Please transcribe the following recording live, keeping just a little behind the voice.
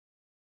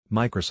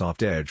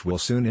Microsoft Edge will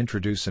soon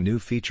introduce a new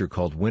feature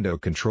called Window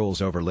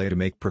Controls Overlay to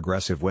make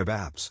progressive web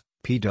apps,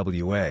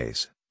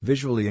 PWAs,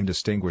 visually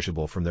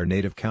indistinguishable from their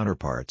native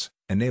counterparts,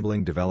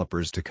 enabling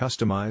developers to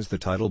customize the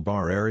title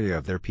bar area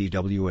of their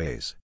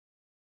PWAs.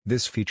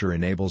 This feature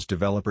enables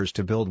developers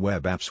to build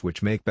web apps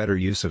which make better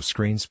use of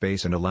screen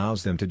space and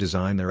allows them to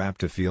design their app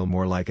to feel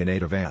more like a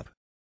native app.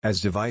 As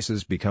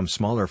devices become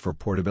smaller for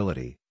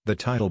portability, the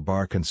title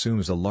bar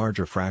consumes a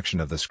larger fraction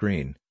of the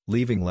screen,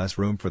 leaving less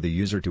room for the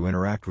user to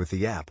interact with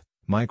the app,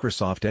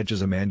 Microsoft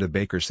Edge's Amanda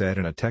Baker said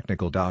in a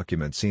technical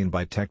document seen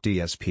by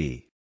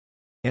TechDSP.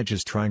 Edge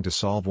is trying to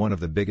solve one of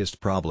the biggest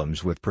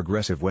problems with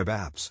progressive web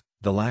apps,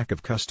 the lack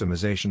of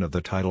customization of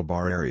the title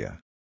bar area.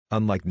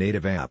 Unlike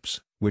native apps,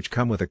 which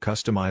come with a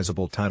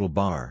customizable title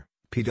bar,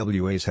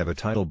 PWAs have a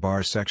title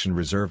bar section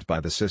reserved by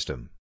the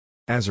system.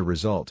 As a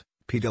result,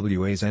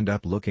 PWAs end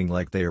up looking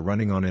like they are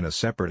running in a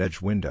separate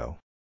Edge window.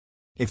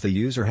 If the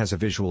user has a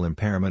visual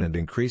impairment and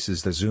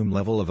increases the zoom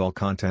level of all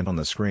content on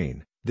the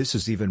screen, this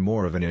is even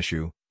more of an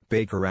issue,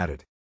 Baker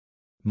added.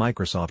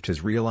 Microsoft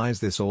has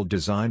realized this old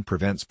design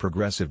prevents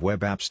progressive web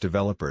apps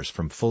developers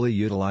from fully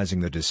utilizing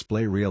the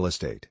display real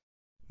estate.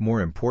 More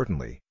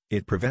importantly,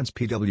 it prevents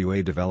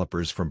PWA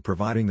developers from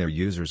providing their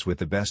users with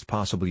the best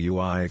possible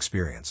UI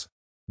experience.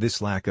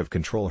 This lack of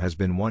control has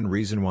been one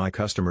reason why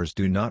customers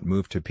do not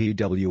move to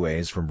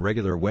PWAs from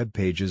regular web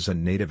pages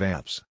and native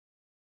apps.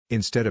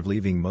 Instead of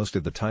leaving most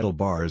of the title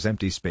bar as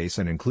empty space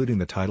and including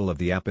the title of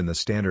the app in the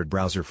standard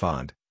browser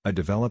font, a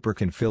developer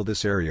can fill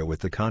this area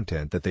with the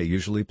content that they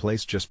usually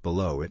place just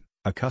below it,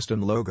 a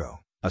custom logo,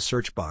 a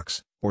search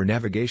box, or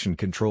navigation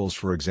controls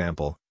for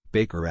example,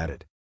 Baker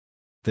added.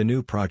 The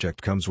new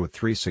project comes with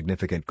 3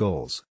 significant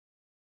goals.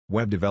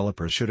 Web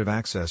developers should have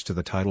access to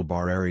the title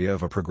bar area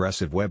of a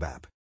progressive web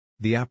app.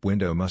 The app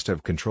window must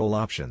have control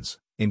options,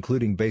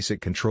 including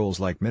basic controls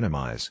like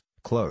minimize,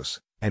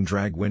 close, and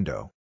drag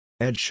window.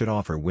 Edge should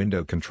offer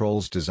window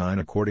controls designed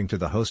according to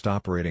the host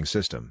operating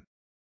system.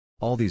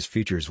 All these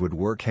features would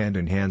work hand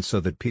in hand so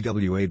that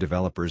PWA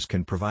developers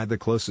can provide the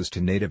closest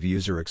to native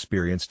user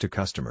experience to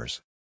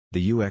customers.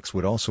 The UX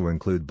would also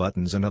include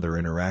buttons and other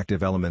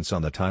interactive elements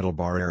on the title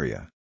bar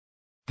area.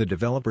 The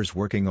developers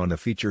working on the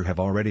feature have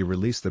already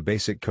released the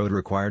basic code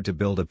required to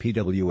build a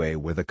PWA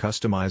with a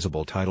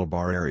customizable title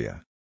bar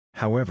area.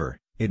 However,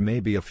 it may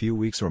be a few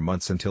weeks or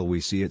months until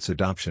we see its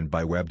adoption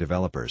by web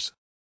developers.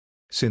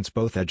 Since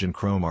both Edge and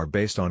Chrome are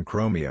based on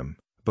Chromium,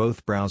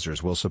 both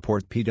browsers will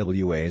support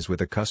PWAs with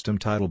a custom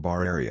title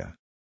bar area.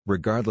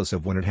 Regardless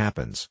of when it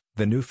happens,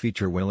 the new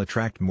feature will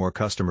attract more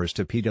customers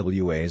to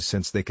PWAs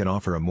since they can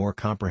offer a more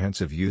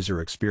comprehensive user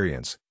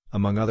experience,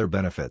 among other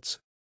benefits.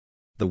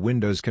 The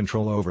Windows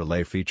Control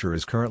Overlay feature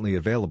is currently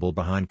available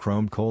behind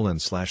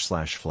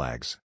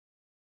Chrome://flags.